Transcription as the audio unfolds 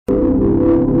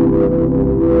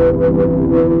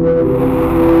Blessed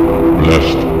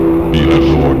be the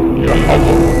Lord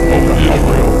Yahweh of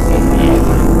Israel,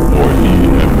 for he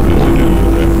hath visited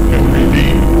and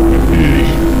redeemed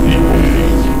his people.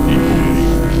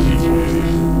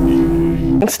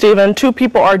 Stephen, 2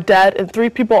 people are dead and 3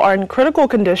 people are in critical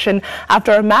condition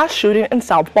after a mass shooting in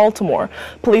South Baltimore.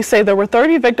 Police say there were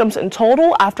 30 victims in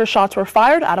total after shots were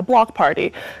fired at a block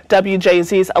party.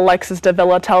 WJZ's Alexis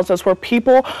Davila tells us where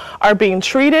people are being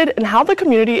treated and how the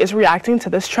community is reacting to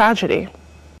this tragedy.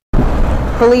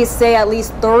 Police say at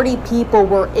least 30 people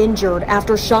were injured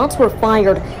after shots were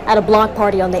fired at a block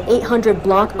party on the 800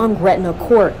 block on Gretna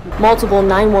Court. Multiple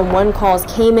 911 calls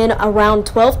came in around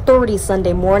 12:30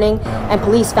 Sunday morning, and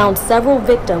police found several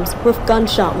victims with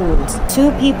gunshot wounds. 2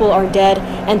 people are dead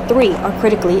and 3 are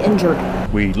critically injured.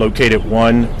 We located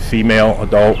 1 female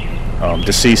adult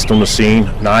deceased on the scene.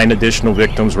 9 additional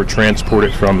victims were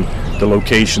transported from the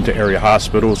location to area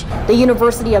hospitals. The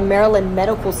University of Maryland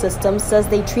Medical System says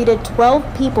they treated 12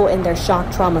 people in their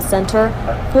shock trauma center.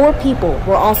 4 people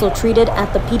were also treated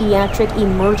at the pediatric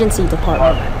emergency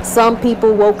department. Some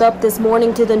people woke up this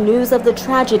morning to the news of the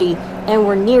tragedy and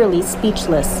were nearly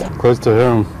speechless. Close to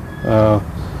him,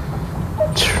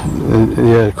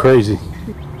 yeah, crazy.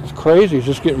 It's crazy. It's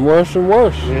just getting worse and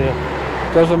worse. Yeah.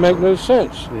 Doesn't make no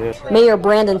sense. Yeah. Mayor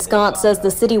Brandon Scott says the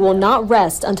city will not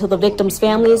rest until the victims'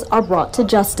 families are brought to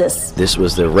justice. This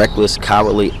was the reckless,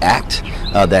 cowardly act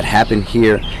that happened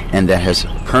here and that has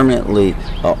permanently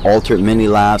altered many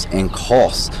lives and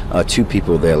cost 2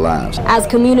 people their lives. As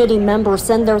community members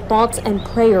send their thoughts and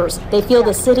prayers, they feel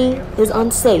the city is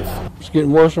unsafe. It's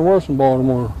getting worse and worse in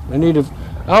Baltimore. They need to,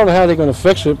 I don't know how they're going to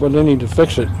fix it, but they need to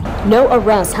fix it. No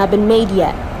arrests have been made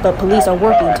yet, but police are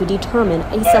working to determine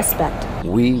a suspect.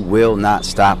 We will not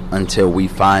stop until we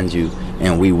find you,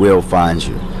 and we will find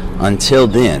you. Until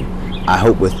then, I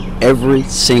hope with every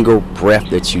single breath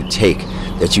that you take,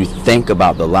 that you think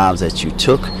about the lives that you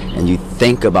took, and you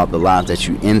think about the lives that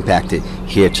you impacted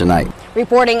here tonight.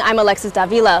 Reporting, I'm Alexis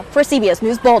Davila for CBS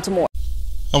News Baltimore.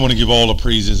 I want to give all the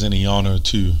praises and the honor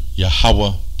to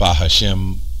Yahweh by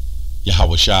Hashem,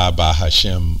 Yahweh Shai by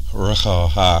Hashem, Recha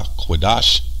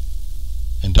HaKodash,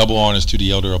 and double honors to the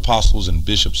elder apostles and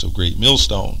bishops of Great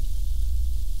Millstone.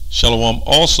 Shalom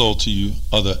also to you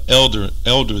other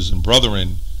elders and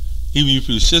brethren, even you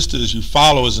sisters, you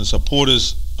followers and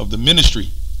supporters of the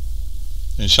ministry,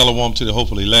 and shalom to the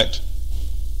hopeful elect.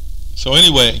 So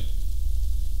anyway,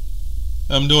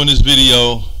 I'm doing this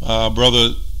video, a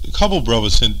couple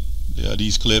brothers sent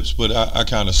these clips, but I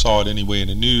kind of saw it anyway in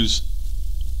the news,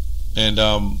 and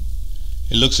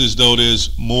it looks as though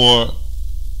there's more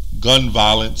gun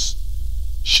violence,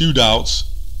 shootouts,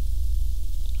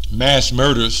 mass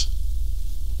murders,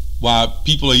 while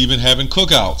people are even having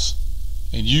cookouts.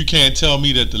 And you can't tell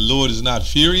me that the Lord is not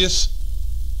furious?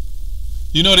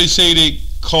 You know, they say they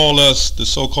call us the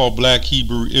so-called black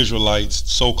Hebrew Israelites,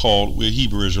 so-called, we're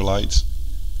Hebrew Israelites,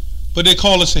 but they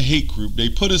call us a hate group. They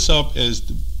put us up as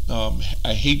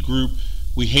a hate group.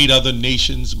 We hate other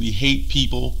nations, we hate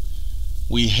people,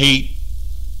 we hate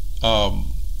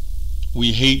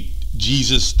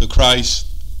Jesus, the Christ,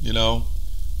 you know,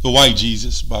 the white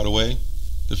Jesus, by the way,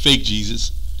 the fake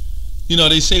Jesus. You know,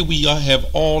 they say we have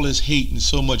all this hate and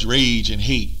so much rage and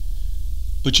hate,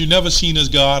 but you never seen us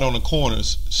go out on the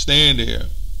corners, stand there,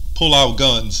 pull out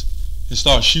guns, and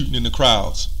start shooting in the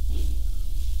crowds.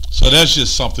 So that's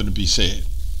just something to be said.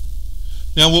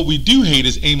 Now, what we do hate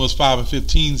is Amos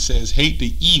 5:15 says, hate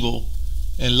the evil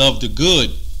and love the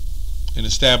good and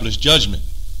establish judgment,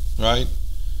 right?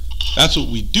 That's what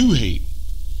we do hate.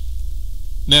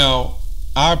 Now,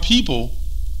 our people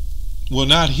will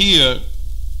not hear,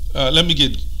 let me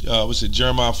get,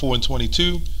 Jeremiah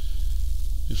 4:22,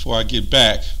 before I get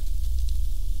back.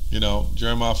 You know,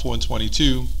 Jeremiah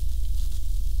 4:22,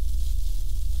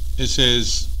 it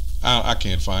says, I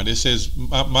can't find it. It says,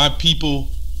 my people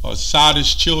are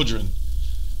sottish children.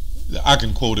 I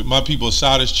can quote it. My people are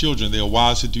sottish children. They are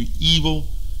wise to do evil,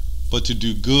 but to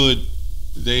do good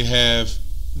they have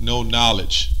no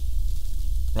knowledge,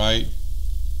 right?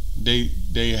 They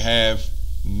have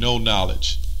no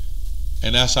knowledge.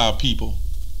 And that's our people,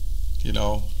 you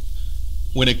know.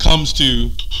 When it comes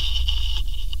to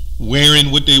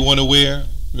wearing what they want to wear,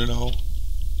 you know,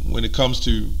 when it comes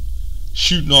to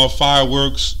shooting off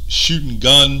fireworks, shooting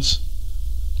guns,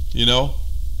 you know,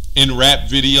 in rap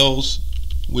videos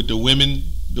with the women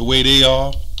the way they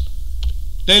are,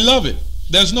 they love it.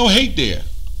 There's no hate there,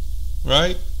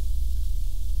 right?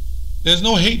 There's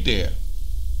no hate there.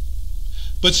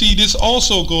 But see, this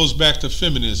also goes back to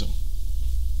feminism.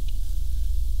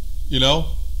 You know,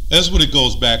 that's what it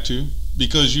goes back to,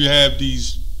 because you have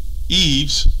these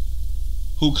Eves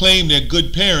who claim they're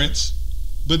good parents,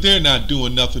 but they're not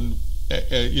doing nothing,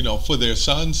 for their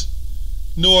sons,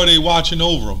 nor are they watching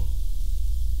over them.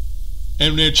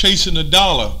 And they're chasing a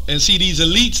dollar. And see, these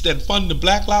elites that fund the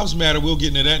Black Lives Matter, we'll get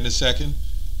into that in a second,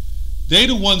 they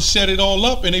the ones set it all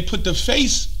up, and they put the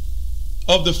face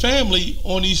of the family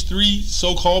on these three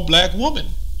so-called black women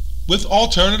with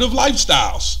alternative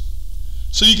lifestyles.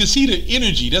 So you can see the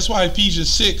energy. That's why Ephesians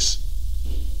 6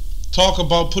 talk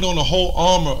about put on the whole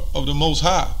armor of the Most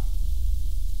High.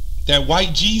 That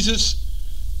white Jesus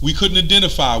we couldn't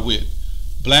identify with.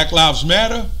 Black Lives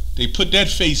Matter, they put that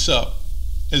face up.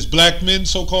 As black men,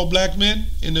 so-called black men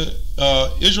in the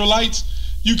Israelites,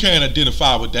 you can't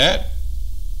identify with that.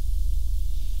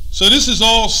 So this is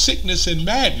all sickness and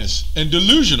madness and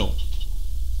delusional.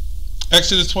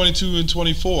 Exodus 22 and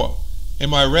 24. And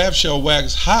my wrath shall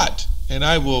wax hot, and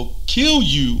I will kill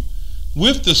you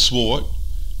with the sword,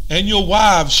 and your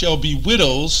wives shall be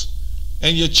widows,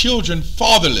 and your children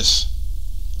fatherless.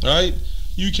 All right?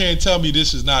 You can't tell me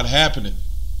this is not happening.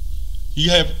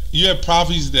 You have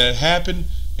prophecies that happen,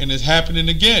 and it's happening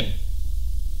again.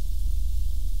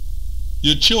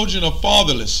 Your children are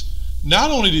fatherless. Not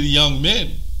only do the young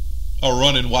men are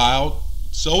running wild,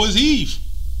 so is Eve.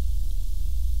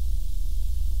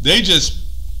 Their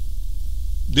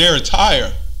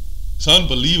attire, it's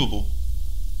unbelievable.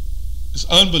 It's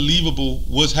unbelievable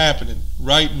what's happening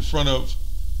right in front of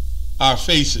our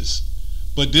faces.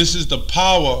 But this is the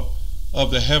power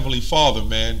of the Heavenly Father,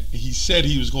 man. He said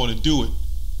he was going to do it.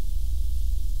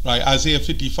 Right? Isaiah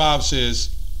 55 says,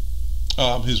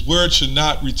 his word should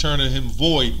not return to him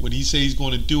void. When he says he's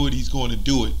going to do it, he's going to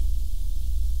do it.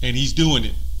 And he's doing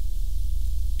it.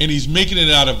 And he's making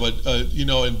it out of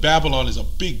in Babylon is a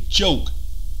big joke.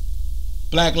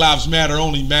 Black Lives Matter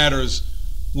only matters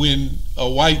when a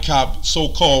white cop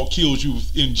so-called kills you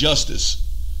with injustice.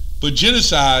 But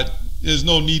genocide, there's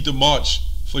no need to march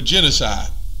for genocide.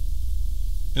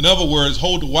 In other words,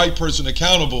 hold the white person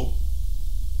accountable,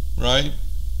 right?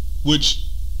 Which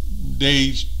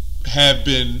they have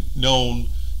been known,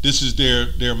 this is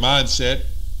their mindset,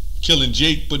 killing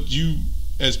Jake, but you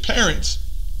as parents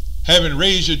haven't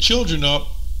raised your children up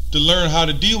to learn how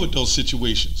to deal with those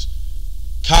situations.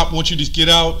 Cop wants you to get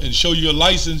out and show you a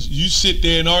license, you sit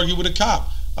there and argue with a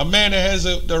cop. A man that has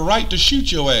the right to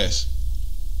shoot your ass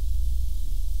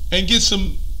and get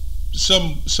some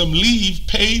leave,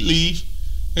 paid leave,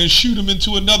 and shoot him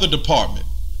into another department.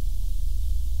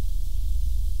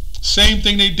 Same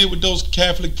thing they did with those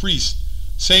Catholic priests.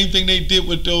 Same thing they did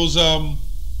with those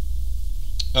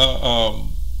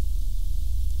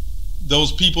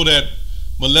people that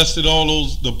molested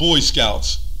the Boy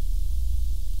Scouts.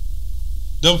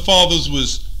 Them fathers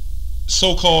was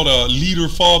so-called leader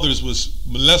fathers was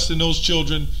molesting those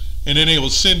children, and then they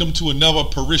would send them to another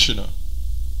parishioner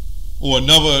or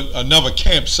another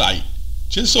campsite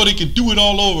just so they could do it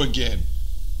all over again.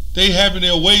 They having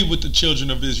their way with the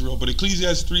children of Israel. But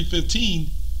Ecclesiastes 3:15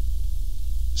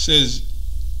 says,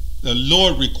 the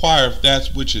Lord requireth that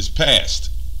which is past.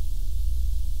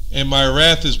 And my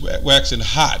wrath is waxing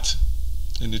hot,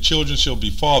 and the children shall be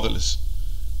fatherless.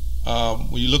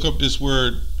 When you look up this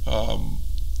word,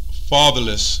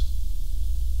 fatherless,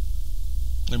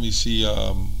 let me see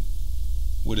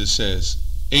what it says.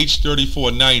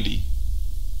 H3490.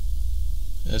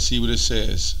 Let's see what it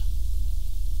says.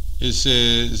 It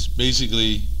says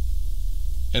basically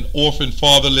an orphan,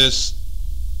 fatherless,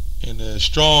 in the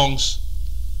Strong's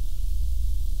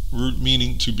root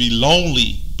meaning to be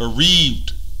lonely,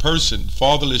 bereaved person,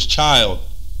 fatherless child.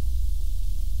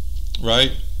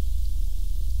 Right?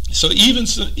 So even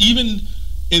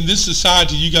in this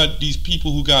society, you got these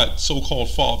people who got so-called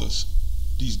fathers,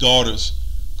 these daughters,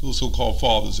 those so-called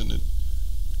fathers, and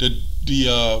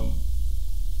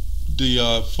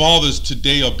the fathers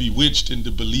today are bewitched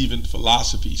into believing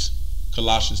philosophies,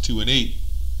 Colossians 2 and 8.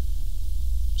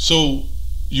 So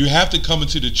you have to come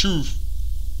into the truth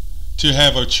to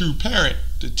have a true parent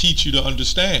to teach you to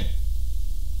understand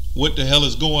what the hell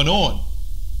is going on.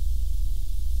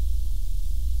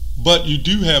 But you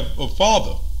do have a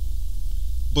father.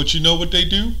 But you know what they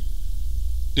do?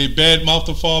 They badmouth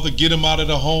the father, get him out of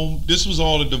the home. This was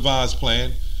all a devised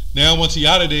plan. Now once he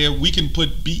out of there, we can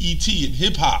put BET and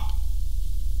hip-hop.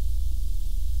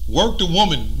 Work the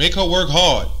woman, make her work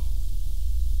hard.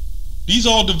 These are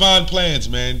all divine plans,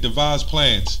 man, devised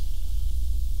plans.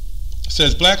 It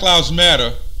says Black Lives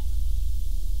Matter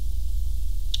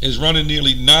is running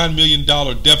nearly $9 million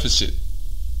deficit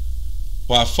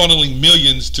while funneling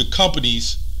millions to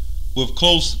companies with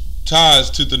close ties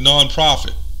to the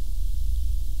non-profit.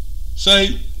 So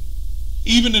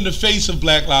even in the face of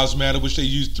Black Lives Matter, which they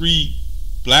used 3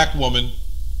 black women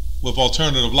with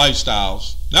alternative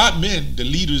lifestyles. Not men, the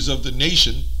leaders of the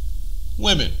nation,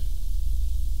 women.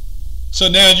 So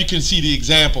now you can see the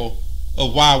example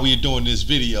of why we're doing this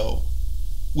video,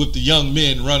 with the young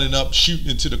men running up, shooting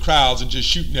into the crowds and just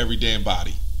shooting every damn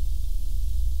body.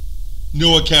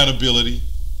 No accountability,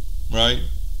 right?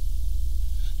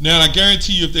 Now I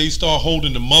guarantee you if they start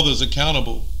holding the mothers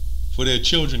accountable for their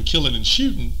children killing and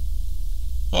shooting,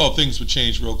 oh, things would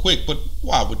change real quick. But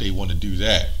why would they want to do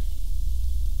that?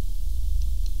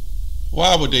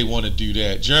 Why would they want to do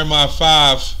that? Jeremiah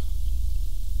 5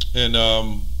 and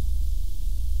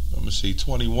let me see,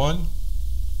 21.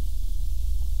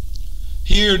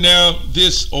 Hear now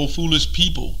this, O foolish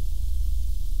people,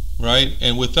 right?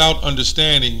 And without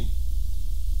understanding,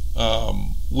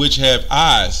 which have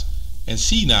eyes and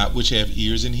see not, which have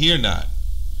ears and hear not.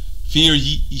 Fear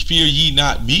ye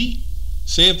not me,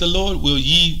 saith the Lord? Will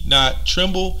ye not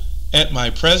tremble at my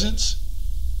presence?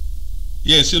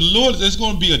 Yeah, so the Lord, there's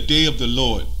going to be a day of the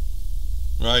Lord,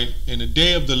 right? And the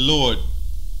day of the Lord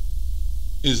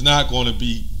is not going to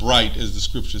be bright, as the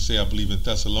scriptures say, I believe in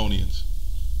Thessalonians.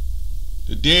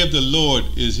 The day of the Lord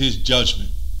is his judgment.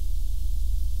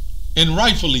 And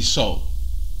rightfully so.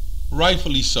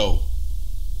 Rightfully so.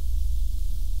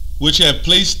 Which have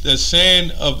placed the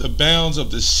sand of the bounds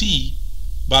of the sea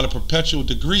by the perpetual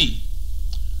degree.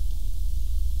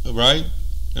 Right?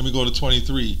 Let me go to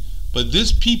 23. But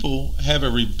this people have a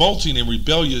revolting and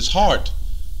rebellious heart.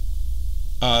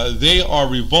 They are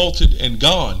revolted and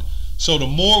gone. So the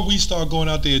more we start going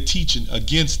out there teaching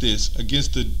against this,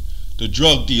 against the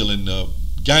drug dealing, the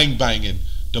gang banging,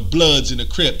 the Bloods and the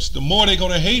Crips, the more they're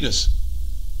going to hate us.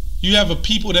 You have a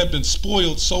people that have been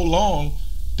spoiled so long,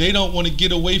 they don't want to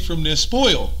get away from their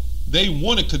spoil. They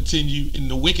want to continue in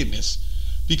the wickedness.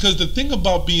 Because the thing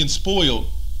about being spoiled,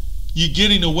 you're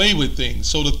getting away with things.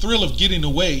 So the thrill of getting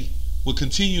away will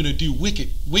continue to do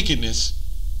wickedness,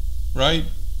 right?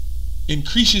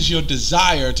 Increases your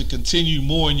desire to continue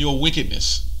more in your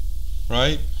wickedness,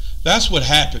 right? That's what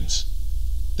happens.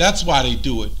 That's why they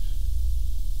do it.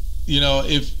 You know,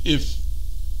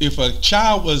 if a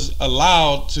child was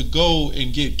allowed to go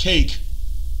and get cake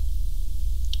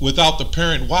without the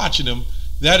parent watching him,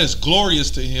 that is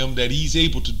glorious to him that he's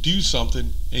able to do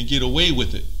something and get away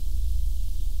with it,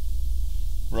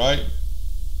 right?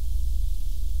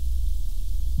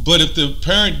 But if the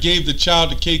parent gave the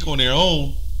child the cake on their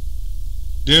own,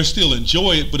 they'll still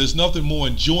enjoy it, but there's nothing more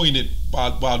enjoying it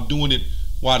while doing it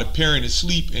while the parent is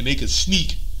asleep, and they could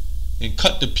sneak and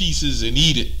cut the pieces and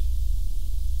eat it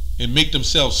and make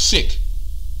themselves sick.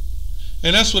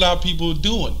 And that's what our people are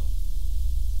doing.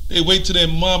 They wait till their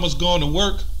mama's gone to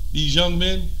work, these young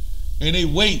men, and they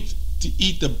wait to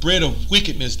eat the bread of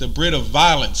wickedness, the bread of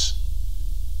violence.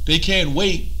 They can't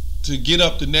wait to get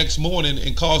up the next morning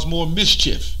and cause more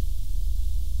mischief.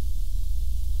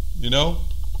 You know?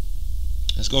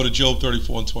 Let's go to Job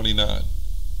 34 and 29.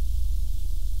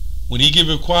 When he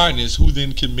giveth quietness, who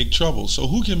then can make trouble? So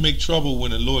who can make trouble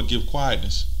when the Lord give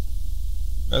quietness?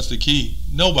 That's the key.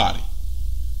 Nobody.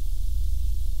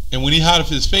 And when he hideth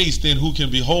his face, then who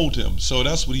can behold him? So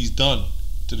that's what he's done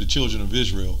to the children of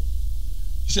Israel.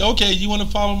 He said, okay, you want to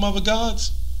follow them other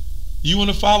gods? You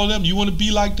want to follow them? You want to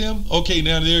be like them? Okay,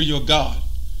 now they're your God.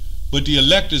 But the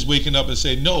elect is waking up and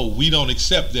saying, no, we don't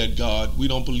accept that God. We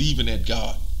don't believe in that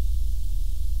God.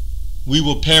 We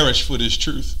will perish for this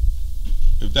truth,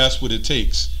 if that's what it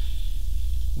takes.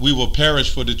 We will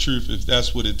perish for the truth if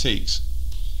that's what it takes.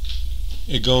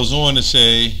 It goes on to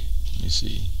say, let me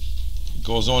see. It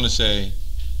goes on to say,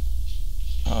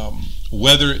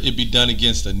 whether it be done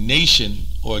against a nation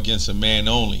or against a man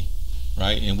only,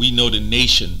 right? And we know the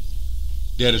nation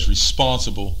that is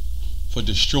responsible for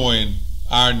destroying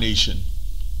our nation,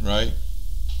 right?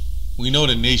 We know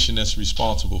the nation that's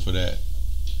responsible for that.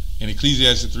 And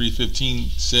Ecclesiastes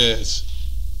 3:15 says,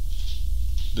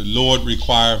 the Lord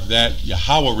requireth that,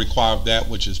 Yahweh requireth that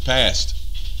which is past.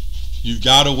 You've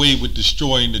got away with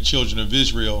destroying the children of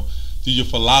Israel through your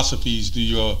philosophies, through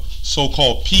your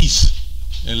so-called peace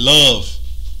and love.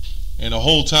 And the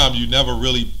whole time you never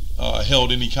really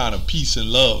held any kind of peace and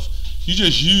love. You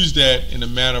just use that in a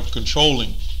manner of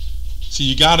controlling. See,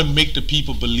 you got to make the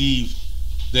people believe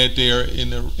that they're in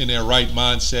their right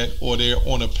mindset, or they're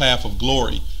on a path of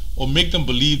glory, or make them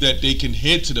believe that they can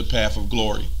head to the path of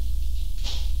glory.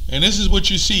 And this is what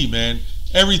you see, man.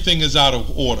 Everything is out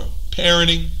of order.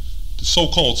 Parenting, the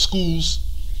so-called schools,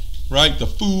 right? The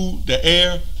food, the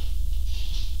air.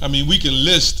 I mean, we can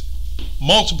list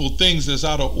multiple things that's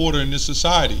out of order in this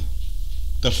society.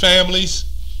 The families,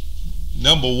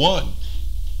 number one.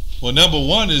 Well, number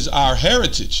one is our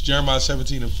heritage. Jeremiah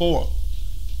 17:4.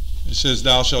 It says,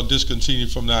 thou shalt discontinue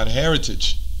from thine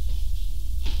heritage.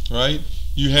 right?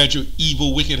 You had your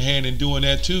evil, wicked hand in doing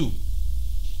that too,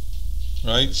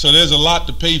 right? So there's a lot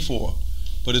to pay for.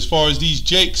 But as far as these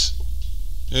Jakes,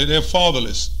 they're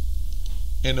fatherless.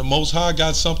 And the Most High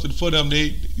got something for them.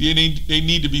 They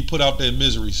need to be put out their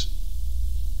miseries.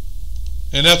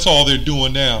 And that's all they're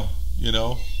doing now, you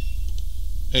know.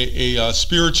 A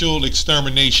spiritual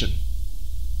extermination.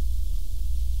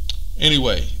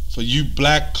 Anyway, for you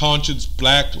black conscience,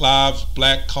 black lives,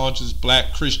 black conscience,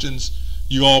 black Christians,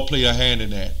 you all play a hand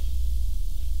in that.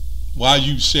 Why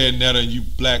you said that, and you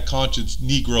black conscience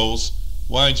Negroes,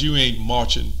 why you ain't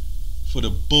marching for the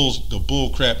bull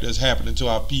crap that's happening to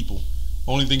our people?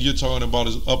 Only thing you're talking about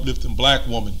is uplifting black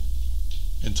woman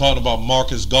and talking about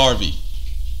Marcus Garvey,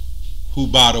 who,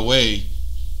 by the way,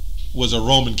 was a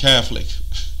Roman Catholic.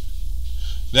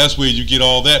 That's where you get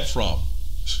all that from.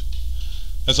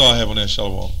 That's all I have on that.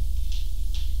 Shalom.